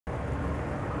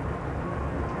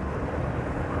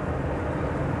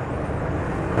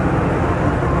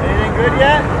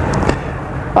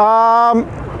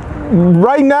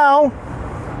Right now,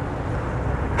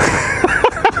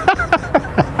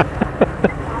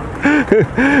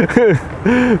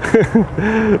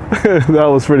 that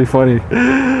was pretty funny.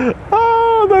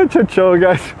 Oh, that Chit Show,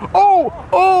 guys. Oh,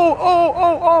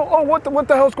 what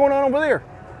the hell's going on over there?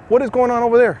 What is going on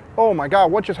over there? Oh my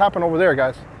God, what just happened over there,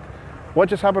 guys? What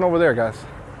just happened over there, guys?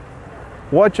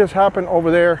 What just happened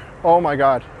over there? Oh my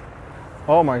God.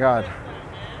 Oh my God.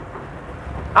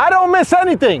 I don't miss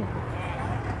anything.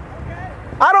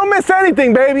 I don't miss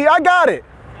anything, baby. I got it.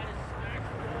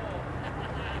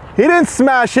 He didn't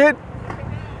smash it.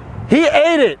 He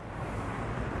ate it.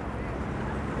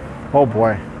 Oh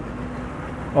boy.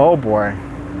 Oh boy.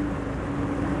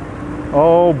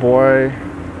 Oh boy.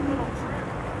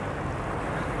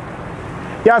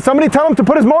 Yeah, somebody tell him to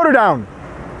put his motor down.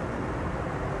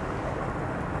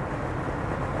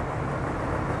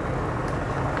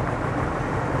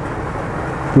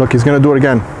 Look, he's gonna do it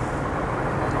again.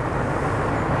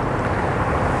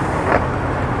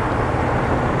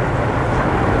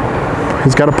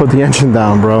 He's got to put the engine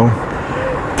down, bro.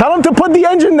 Tell him to put the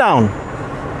engine down.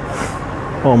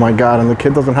 Oh my God, and the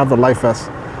kid doesn't have the life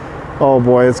vest. Oh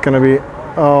boy, it's gonna be,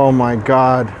 oh my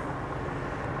God.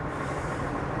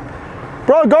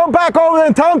 Bro, go back over there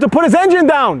and tell him to put his engine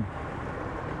down.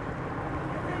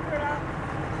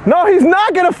 No, he's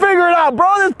not gonna figure it out, bro.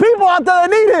 There's people out there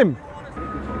that need him.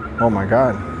 Oh my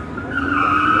God.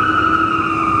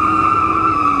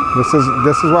 This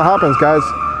is what happens, guys,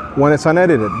 when it's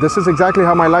unedited. This is exactly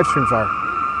how my live streams are.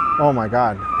 Oh my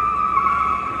God.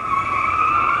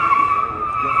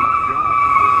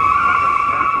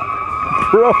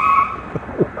 Bro.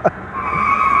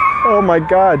 Oh my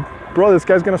God. Bro, this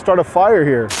guy's gonna start a fire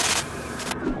here.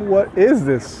 What is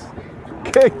this?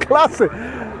 Que clase.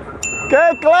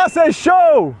 Que clase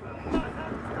show.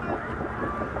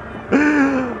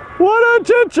 What a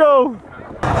Chit Show.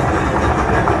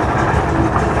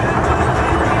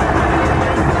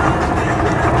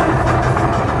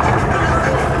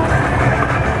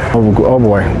 Oh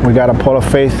boy, we got a Pole of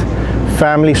Faith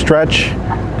family stretch.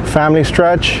 Family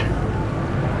stretch.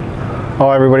 Oh,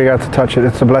 everybody got to touch it.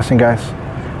 It's a blessing, guys.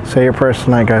 Say your prayers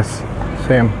tonight, guys.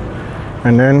 Say them.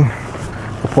 And then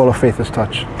the Pole of Faith is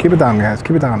touched. Keep it down, guys.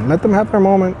 Keep it down. Let them have their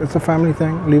moment. It's a family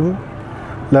thing. Leave them.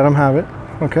 Let them have it.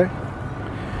 Okay?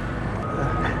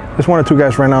 There's one or two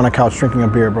guys right now on the couch drinking a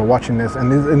beer, bro, watching this.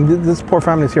 And this poor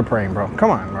family's here praying, bro. Come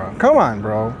on, bro. Come on,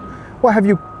 bro. What have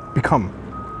you become?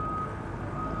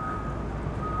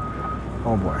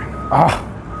 Oh, boy. Ah.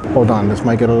 Hold on. This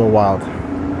might get a little wild.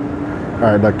 All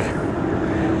right, look.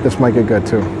 This might get good,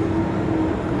 too.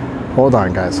 Hold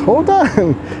on, guys. Hold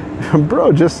on.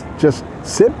 Bro, just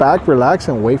sit back, relax,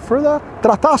 and wait for the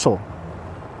tratazo.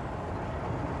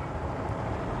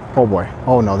 Oh boy.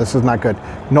 Oh no, this is not good.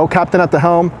 No captain at the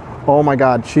helm. Oh my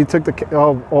God. She took the...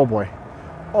 Oh boy.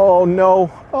 Oh no.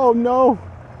 Oh no.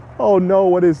 Oh no,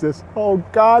 what is this? Oh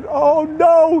God. Oh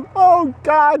no. Oh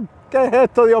God. ¿Qué es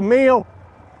esto, Dios mío?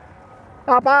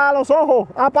 Apaga los ojos.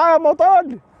 Apaga el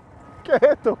motor. ¿Qué es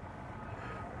esto?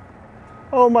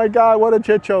 Oh my God, what a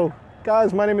Chit Show.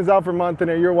 Guys, my name is Alfred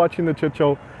Montaner. You're watching the Chit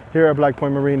Show here at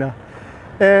Blackpoint Marina.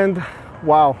 And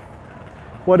wow,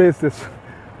 what is this?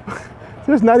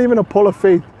 There's not even a Pole of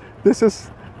Faith. This is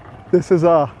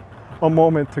a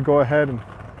moment to go ahead and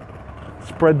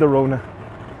spread the Rona.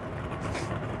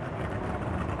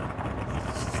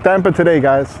 Stamp it today,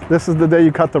 guys. This is the day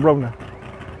you cut the Rona.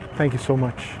 Thank you so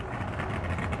much.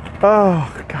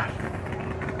 Oh God.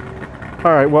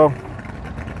 All right, well,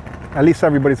 at least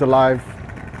everybody's alive.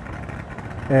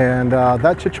 And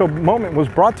that Chit Show moment was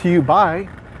brought to you by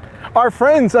our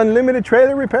friends Unlimited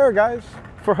Trailer Repair, guys,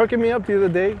 for hooking me up the other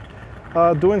day,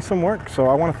 doing some work. So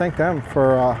I want to thank them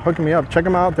for hooking me up. Check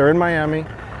them out. They're in Miami.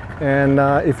 And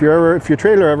if your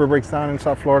trailer ever breaks down in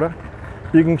South Florida,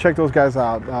 you can check those guys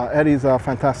out. Eddie's a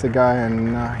fantastic guy,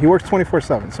 and he works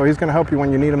 24/7. So he's going to help you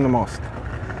when you need him the most.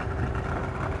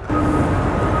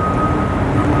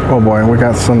 Oh boy, we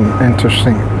got some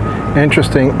interesting.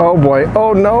 Oh boy.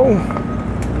 Oh no.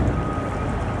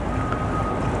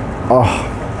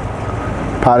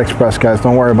 Oh, Pod Express, guys,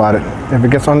 don't worry about it. If it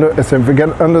gets under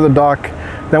the dock,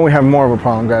 then we have more of a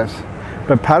problem, guys.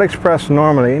 But Pod Express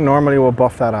normally will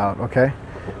buff that out, okay?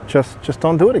 Just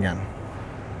don't do it again.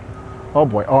 Oh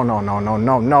boy. Oh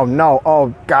no.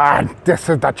 Oh God, this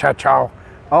is the Chit Show.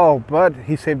 Oh, but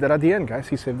he saved it at the end, guys.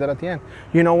 He saved it at the end.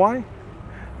 You know why?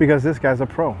 Because this guy's a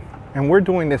pro, and we're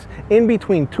doing this in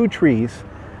between two trees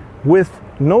with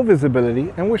no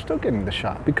visibility, and we're still getting the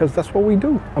shot because that's what we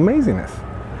do. Amazingness.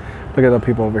 Look at the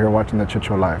people over here watching the Chit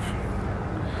Show live.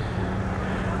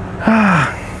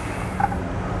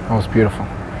 That was beautiful.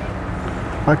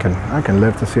 I can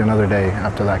live to see another day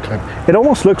after that clip. It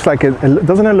almost looks like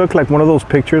doesn't it look like one of those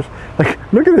pictures? Like,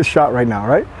 look at this shot right now,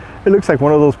 right? It looks like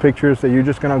one of those pictures that you're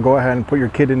just gonna go ahead and put your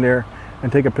kid in there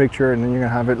and take a picture, and then you're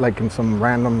gonna have it like in some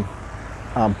random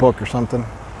book or something.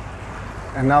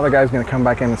 And now the guy's gonna come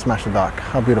back in and smash the dock.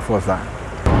 How beautiful is that?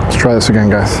 Let's try this again,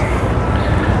 guys.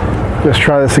 Let's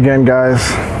try this again, guys.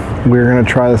 We're gonna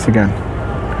try this again.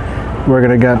 We're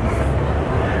gonna get.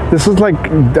 This is like,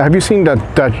 have you seen that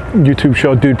YouTube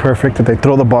show, Dude Perfect, that they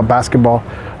throw the basketball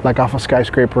like off a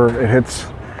skyscraper? It hits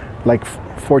like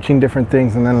 14 different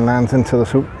things and then lands into the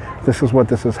hoop. This is what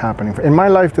this is happening. In my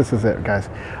life, this is it, guys.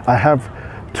 I have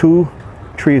 2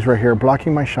 trees right here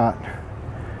blocking my shot,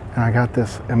 and I got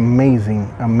this amazing,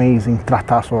 amazing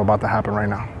tratazo about to happen right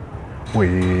now.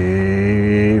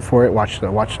 Wait for it. Watch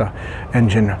the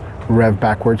engine rev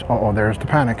backwards. Oh, there's the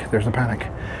panic. There's the panic.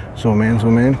 Zoom in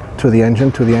to the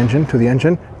engine, to the engine, to the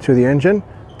engine, to the engine,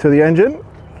 to the engine.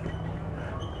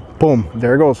 Boom.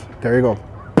 There it goes. There you go.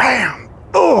 Bam.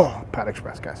 Oh, Pat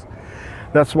Express, guys.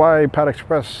 That's why Pat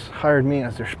Express hired me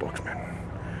as their spokesman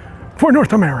for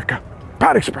North America.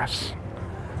 Pat Express.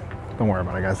 Don't worry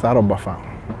about it, guys. That'll buff out.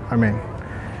 I mean,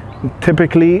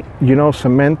 typically, you know,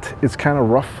 cement is kind of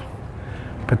rough,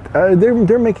 but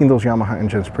they're making those Yamaha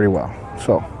engines pretty well.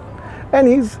 So, and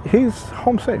he's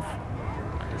home safe.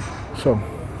 So,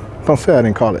 don't say I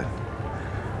didn't call it.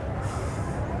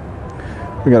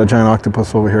 We got a giant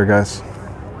octopus over here, guys.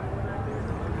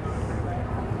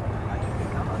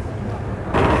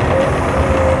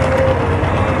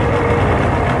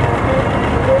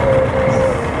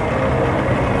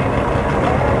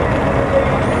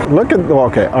 Look at,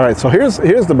 okay, all right, so here's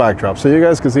the backdrop, so you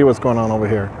guys can see what's going on over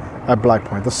here at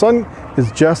Blackpoint. The sun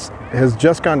has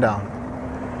just gone down.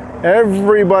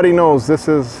 Everybody knows this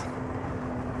is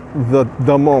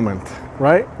the moment,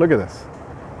 right? Look at this.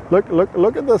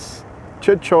 Look at this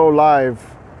Chit Show live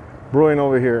brewing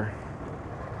over here.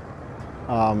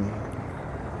 I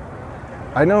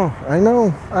know.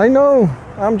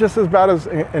 I'm just as bad as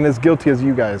and as guilty as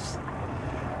you guys.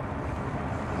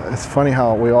 It's funny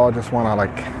how we all just want to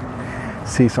like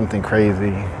see something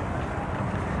crazy.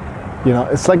 You know,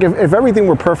 it's like if everything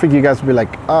were perfect, you guys would be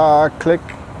like, click,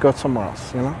 go somewhere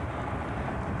else, you know?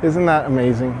 Isn't that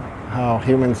amazing how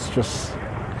humans just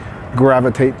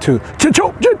gravitate to Chit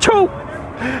Show, Chit Show?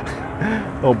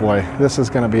 Oh boy, this is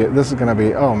gonna be,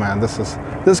 oh man, this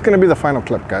is gonna be the final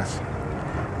clip, guys.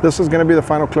 This is gonna be the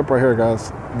final clip right here,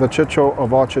 guys. The Chit Show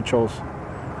of all Chit Shows.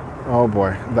 Oh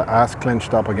boy, the ass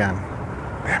clenched up again.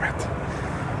 Damn it.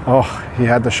 Oh, he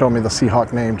had to show me the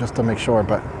Seahawk name just to make sure,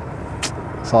 but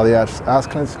saw the ass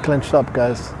clenched up,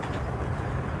 guys.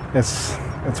 It's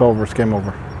over, it's game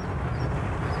over.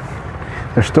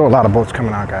 There's still a lot of boats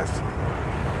coming out, guys.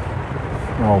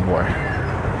 Oh boy.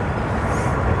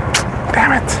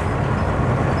 Damn it.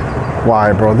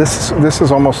 Why, bro? This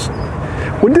is almost,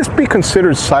 would this be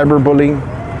considered cyberbullying?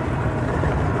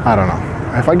 I don't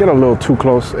know. If I get a little too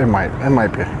close, it might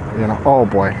be, you know. Oh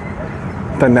boy.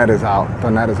 The net is out. The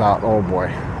net is out. Oh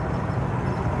boy.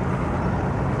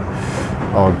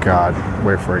 Oh God.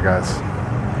 Wait for it, guys.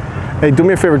 Hey, do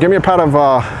me a favor. Give me a pack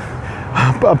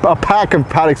of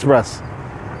Pat Express.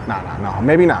 No.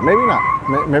 Maybe not.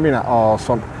 Maybe not. Oh,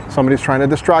 somebody's trying to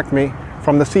distract me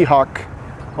from the Seahawk.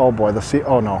 Oh boy.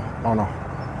 Oh no.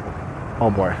 Oh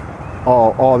boy.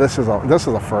 Oh, this is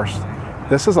a first.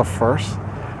 This is a first.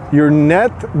 Your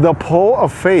net, the pole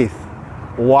of faith.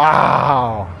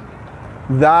 Wow.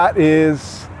 That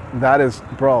is,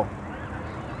 bro,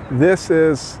 this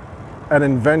is an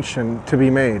invention to be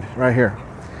made right here.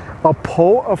 A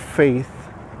pole of faith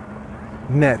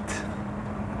net.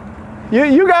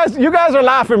 You guys are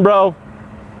laughing, bro.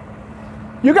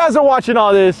 You guys are watching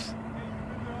all this.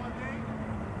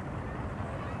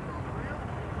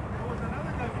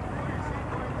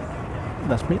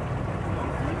 That's me.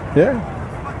 Yeah.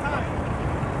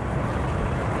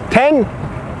 10.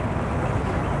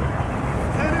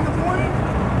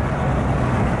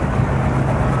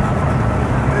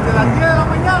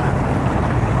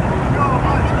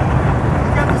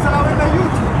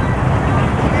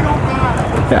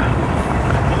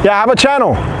 Yeah, I have a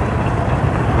channel.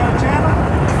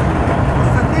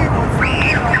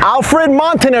 Alfred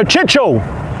Montaner, Chit Show.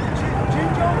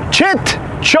 Chit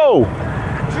Show.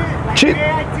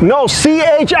 No,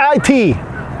 C-H-I-T.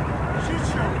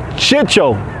 Chit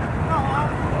Show.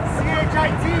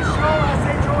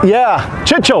 Yeah,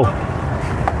 Chit Show.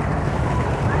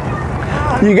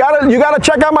 You gotta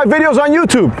check out my videos on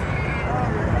YouTube.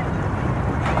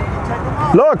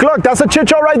 Look, that's a Chit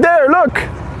Show right there. Look.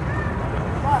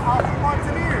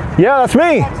 Yeah, that's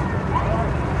me.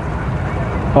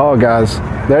 Oh, guys,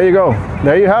 there you go.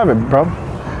 There you have it, bro.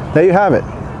 There you have it.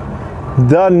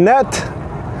 The net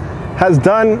has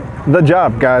done the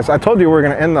job, guys. I told you we were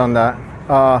gonna end on that.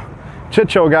 Chit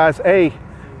Show, guys. Hey,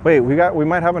 wait, we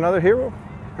might have another hero.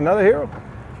 Another hero.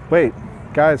 Wait,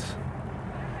 guys.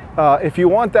 If you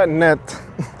want that net,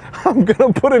 I'm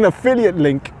gonna put an affiliate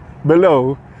link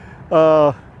below.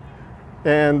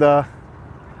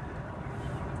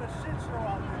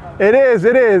 It is.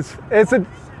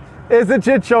 It's a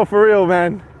Chit Show for real,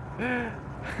 man.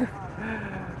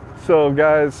 So,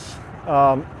 guys,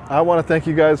 I want to thank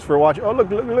you guys for watching. Oh, look,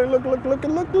 the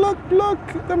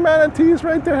manatees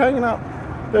right there hanging out.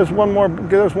 There's one more,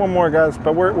 guys.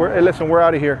 But listen, we're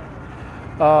out of here.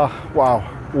 Wow,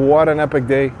 what an epic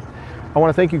day. I want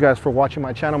to thank you guys for watching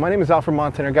my channel. My name is Alfred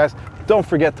Montaner, guys. Don't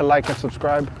forget to like and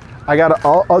subscribe. I got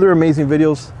all other amazing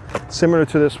videos similar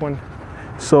to this one.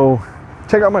 So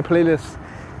check out my playlist.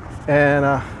 And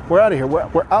we're out of here.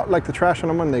 We're out like the trash on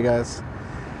a Monday, guys.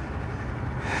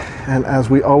 And as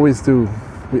we always do,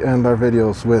 we end our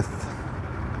videos with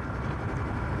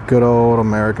good old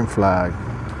American flag.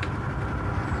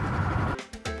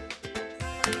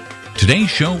 Today's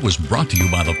show was brought to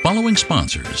you by the following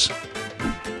sponsors.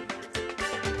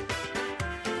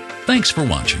 Thanks for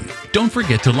watching. Don't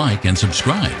forget to like and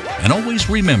subscribe. And always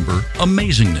remember,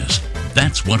 amazingness,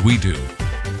 that's what we do.